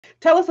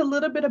Tell us a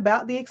little bit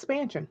about the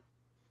expansion.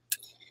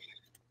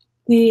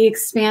 The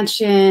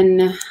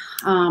expansion,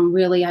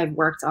 really, I've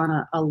worked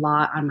on a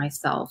lot on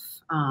myself,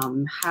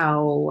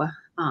 how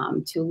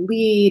to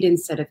lead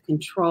instead of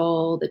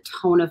control, the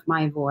tone of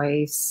my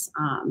voice,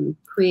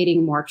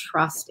 creating more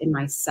trust in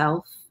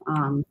myself,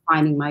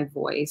 finding my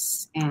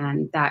voice.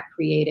 And that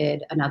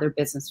created another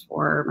business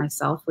for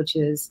myself, which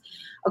is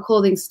a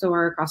clothing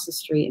store across the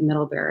street in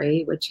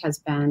Middlebury, which has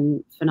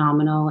been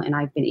phenomenal. And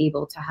I've been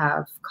able to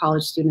have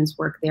college students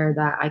work there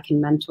that I can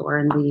mentor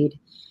and lead.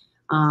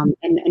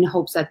 In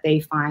hopes that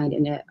they find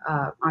an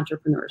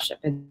entrepreneurship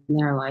in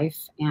their life,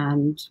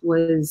 and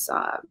was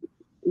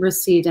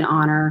received an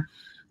honor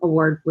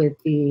award with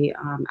the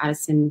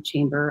Addison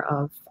Chamber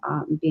of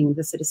being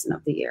the Citizen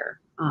of the Year,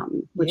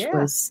 which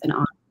was an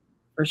honor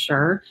for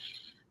sure.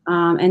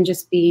 And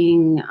just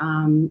being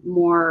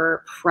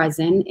more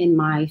present in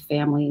my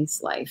family's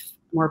life,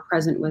 more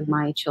present with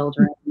my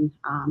children,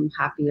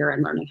 happier,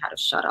 and learning how to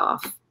shut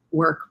off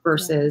work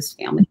versus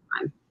family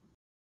time.